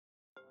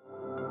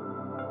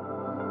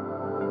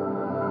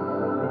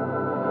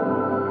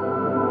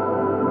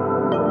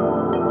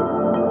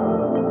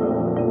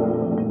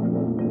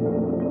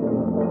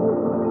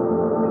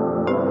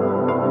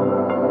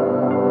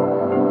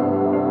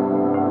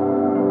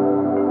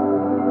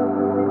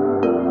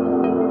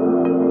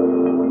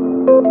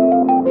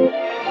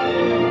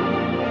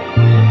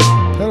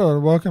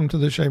and welcome to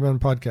the Shaman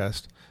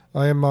podcast.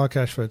 I am Mark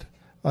Ashford.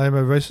 I am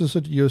a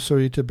registered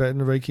Usui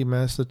Tibetan Reiki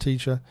master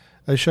teacher,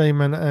 a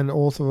shaman and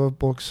author of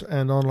books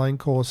and online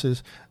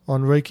courses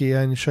on Reiki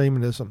and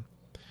shamanism.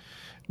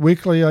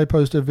 Weekly I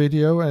post a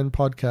video and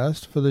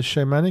podcast for the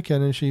shamanic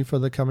energy for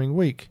the coming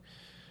week.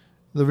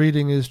 The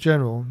reading is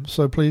general,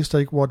 so please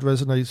take what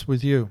resonates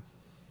with you.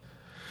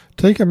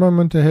 Take a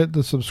moment to hit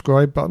the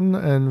subscribe button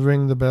and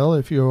ring the bell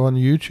if you're on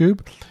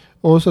YouTube,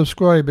 or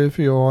subscribe if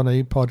you're on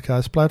a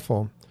podcast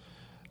platform.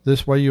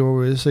 This way you will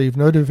receive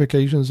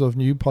notifications of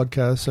new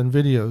podcasts and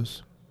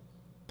videos.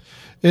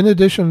 In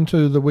addition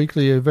to the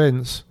weekly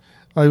events,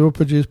 I will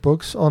produce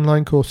books,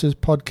 online courses,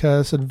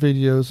 podcasts, and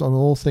videos on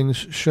all things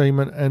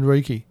shaman and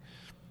Reiki.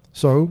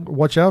 So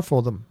watch out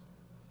for them.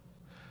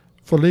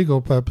 For legal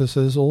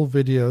purposes, all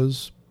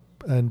videos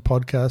and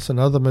podcasts and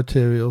other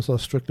materials are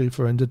strictly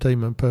for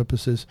entertainment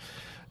purposes.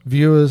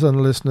 Viewers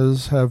and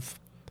listeners have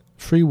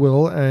free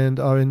will and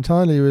are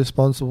entirely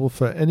responsible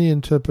for any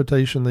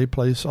interpretation they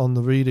place on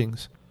the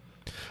readings.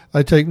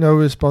 I take no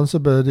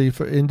responsibility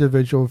for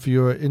individual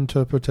viewer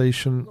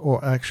interpretation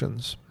or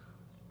actions.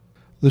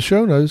 The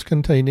show notes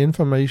contain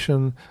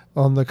information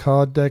on the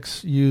card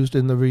decks used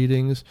in the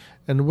readings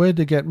and where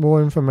to get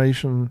more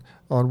information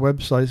on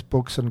websites,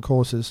 books, and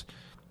courses.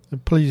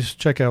 Please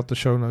check out the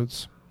show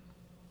notes.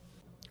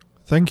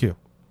 Thank you.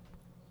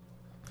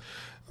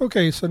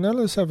 Okay, so now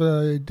let's have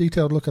a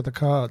detailed look at the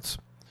cards.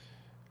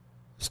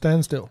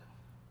 Stand still.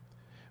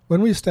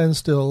 When we stand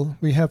still,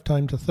 we have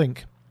time to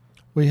think.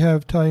 We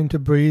have time to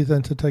breathe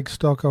and to take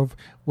stock of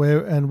where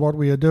and what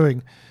we are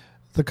doing.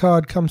 The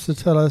card comes to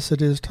tell us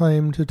it is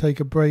time to take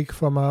a break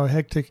from our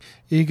hectic,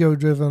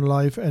 ego-driven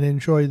life and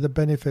enjoy the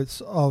benefits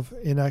of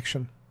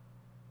inaction.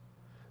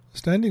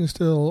 Standing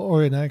still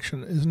or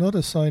inaction is not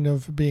a sign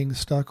of being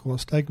stuck or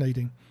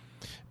stagnating.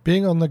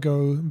 Being on the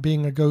go,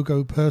 being a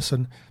go-go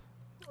person,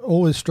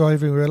 always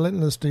striving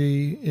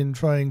relentlessly in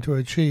trying to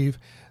achieve,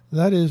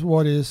 that is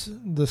what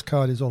this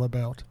card is all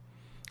about.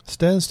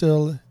 Stand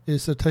still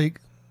is to take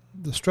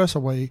the stress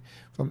away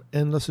from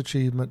endless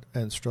achievement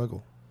and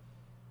struggle.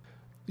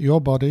 Your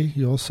body,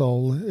 your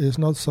soul, is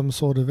not some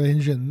sort of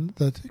engine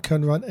that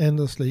can run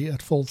endlessly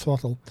at full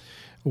throttle.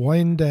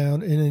 Wind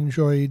down and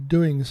enjoy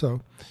doing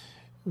so.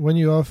 When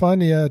you are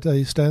finally at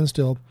a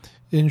standstill,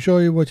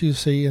 enjoy what you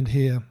see and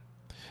hear.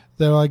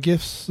 There are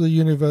gifts the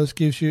universe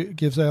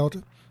gives out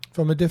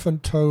from a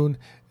different tone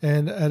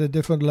and at a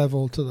different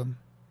level to them.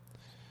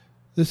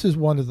 This is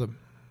one of them.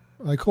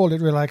 I call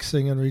it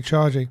relaxing and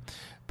recharging,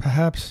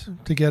 perhaps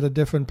to get a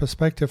different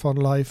perspective on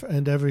life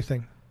and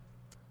everything.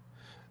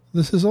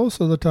 This is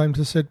also the time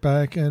to sit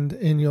back and,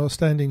 in your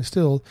standing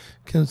still,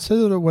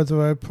 consider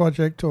whether a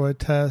project or a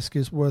task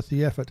is worth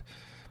the effort.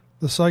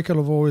 The cycle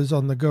of always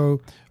on the go,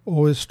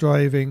 always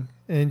striving,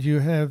 and you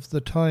have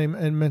the time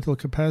and mental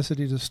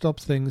capacity to stop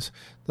things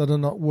that are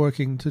not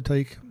working to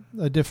take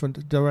a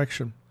different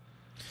direction.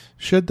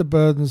 Shed the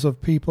burdens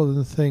of people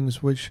and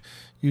things which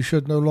you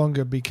should no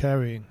longer be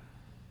carrying.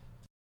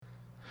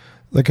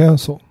 The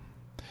Council.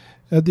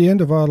 At the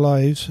end of our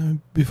lives,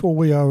 before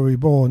we are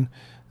reborn,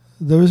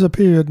 there is a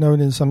period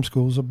known in some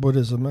schools of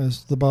Buddhism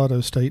as the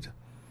Bardo state.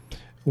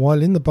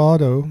 While in the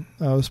Bardo,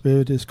 our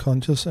spirit is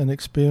conscious and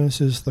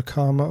experiences the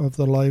karma of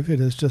the life it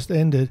has just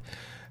ended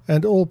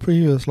and all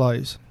previous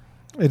lives.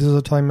 It is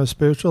a time of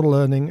spiritual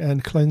learning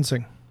and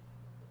cleansing.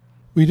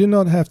 We do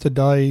not have to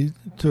die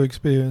to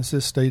experience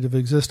this state of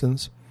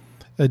existence.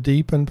 A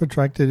deep and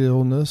protracted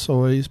illness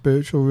or a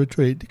spiritual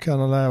retreat can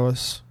allow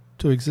us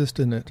to exist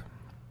in it.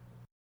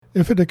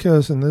 If it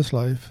occurs in this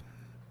life,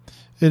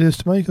 it is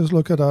to make us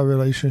look at our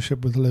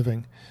relationship with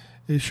living.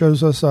 It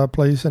shows us our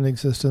place in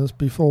existence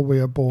before we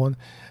are born,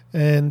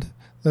 and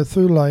that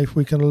through life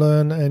we can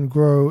learn and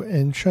grow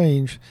and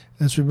change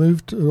as we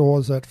move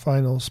towards that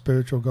final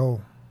spiritual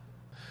goal.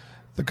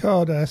 The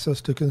card asks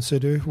us to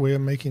consider if we are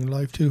making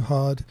life too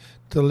hard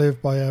to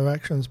live by our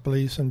actions,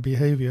 beliefs, and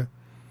behavior.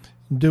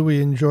 Do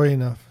we enjoy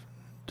enough?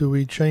 Do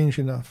we change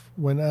enough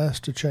when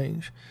asked to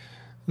change?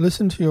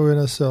 Listen to your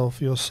inner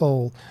self, your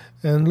soul,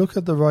 and look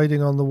at the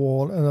writing on the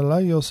wall and allow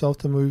yourself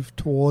to move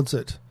towards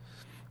it.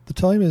 The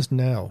time is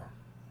now.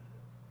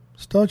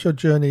 Start your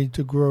journey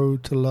to grow,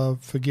 to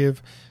love,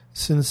 forgive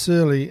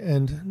sincerely,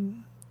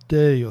 and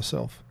dare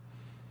yourself.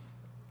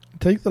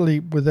 Take the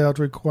leap without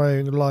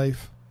requiring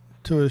life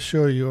to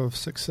assure you of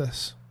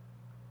success.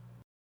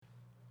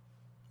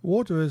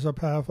 Water is a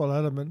powerful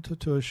element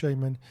to a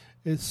shaman.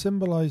 It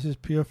symbolizes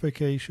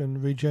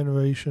purification,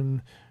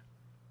 regeneration,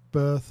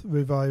 birth,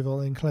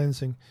 revival, and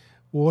cleansing.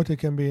 Water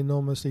can be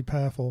enormously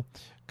powerful,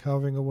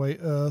 carving away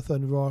earth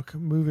and rock,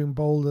 moving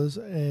boulders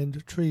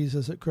and trees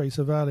as it creates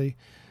a valley,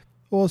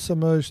 or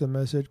submerge them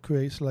as it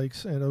creates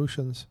lakes and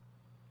oceans.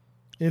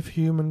 If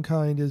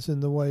humankind is in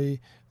the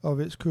way of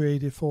its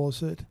creative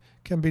force, it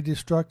can be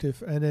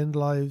destructive and end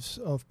lives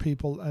of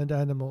people and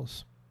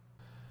animals.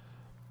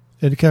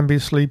 It can be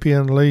sleepy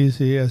and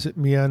lazy as it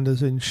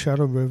meanders in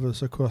shallow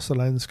rivers across the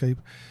landscape.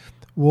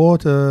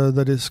 Water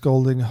that is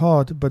scalding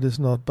hot but is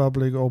not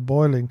bubbling or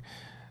boiling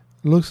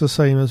looks the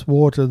same as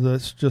water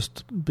that's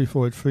just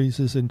before it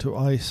freezes into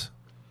ice.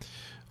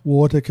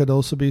 Water can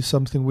also be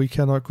something we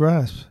cannot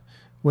grasp.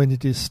 When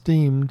it is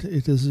steamed,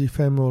 it is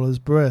ephemeral as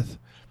breath,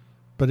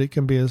 but it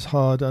can be as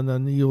hard and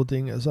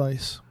unyielding as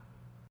ice.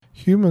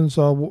 Humans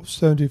are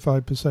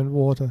 75%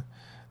 water.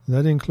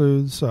 That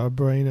includes our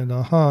brain and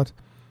our heart.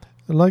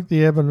 And like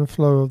the ebb and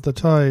flow of the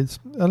tides,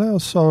 allow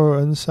sorrow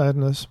and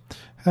sadness,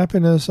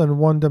 happiness and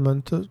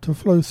wonderment to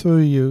flow through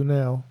you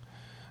now.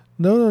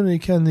 Not only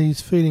can these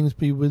feelings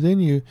be within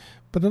you,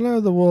 but allow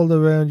the world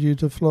around you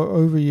to flow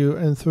over you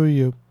and through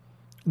you,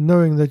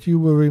 knowing that you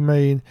will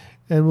remain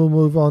and will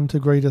move on to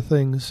greater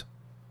things.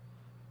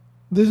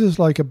 This is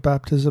like a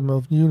baptism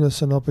of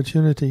newness and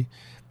opportunity.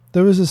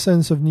 There is a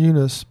sense of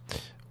newness.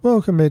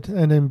 Welcome it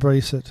and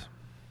embrace it.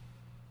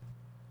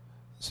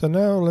 So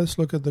now let's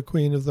look at the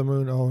Queen of the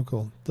Moon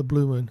Oracle, the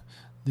Blue Moon,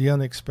 the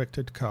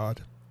unexpected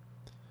card.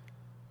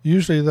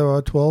 Usually there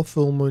are 12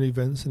 full moon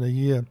events in a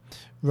year,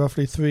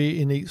 roughly 3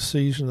 in each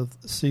season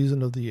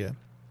of the year,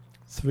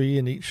 3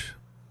 in each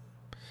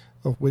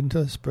of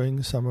winter,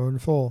 spring, summer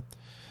and fall.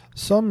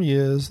 Some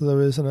years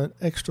there is an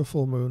extra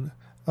full moon,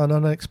 an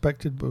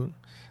unexpected moon.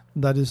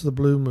 That is the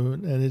blue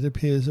moon, and it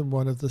appears in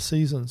one of the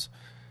seasons.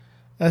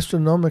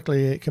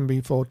 Astronomically it can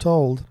be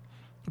foretold,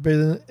 but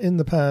in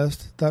the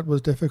past that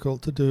was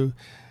difficult to do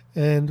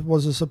and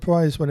was a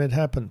surprise when it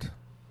happened.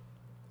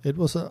 It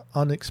was an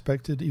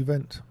unexpected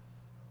event.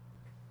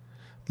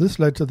 This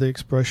led to the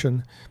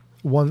expression,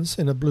 once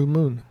in a blue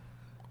moon,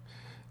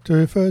 to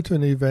refer to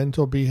an event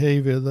or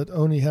behavior that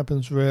only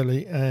happens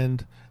rarely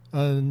and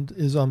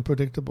is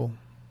unpredictable.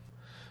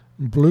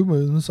 Blue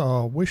moons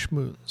are wish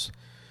moons.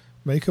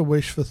 Make a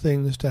wish for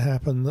things to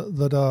happen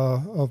that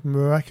are of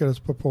miraculous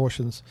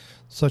proportions,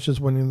 such as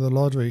winning the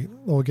lottery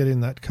or getting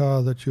that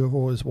car that you have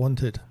always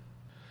wanted.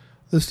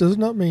 This does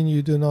not mean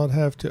you do not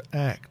have to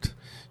act.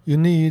 You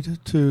need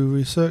to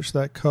research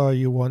that car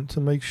you want to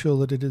make sure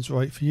that it is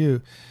right for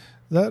you.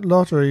 That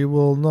lottery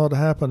will not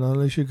happen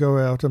unless you go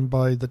out and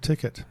buy the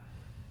ticket.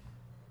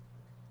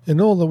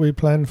 In all that we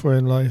plan for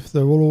in life,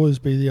 there will always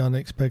be the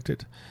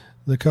unexpected.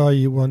 The car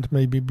you want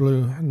may be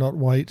blue, not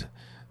white,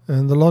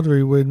 and the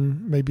lottery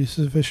win may be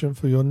sufficient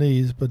for your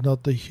needs, but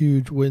not the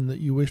huge win that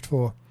you wished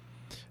for.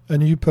 A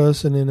new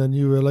person in a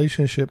new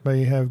relationship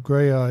may have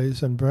grey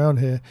eyes and brown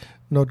hair,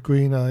 not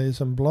green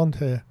eyes and blonde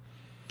hair.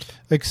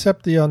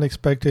 Accept the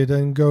unexpected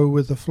and go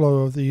with the flow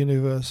of the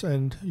universe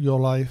and your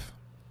life.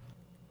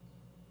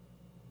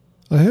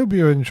 I hope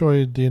you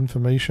enjoyed the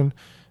information.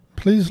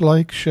 Please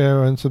like,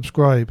 share and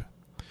subscribe.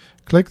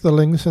 Click the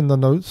links in the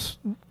notes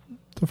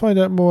to find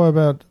out more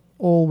about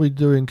all we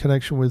do in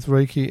connection with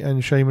Reiki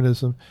and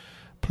shamanism.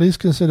 Please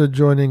consider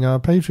joining our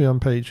Patreon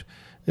page.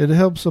 It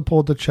helps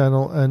support the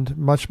channel and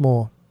much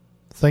more.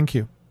 Thank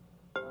you.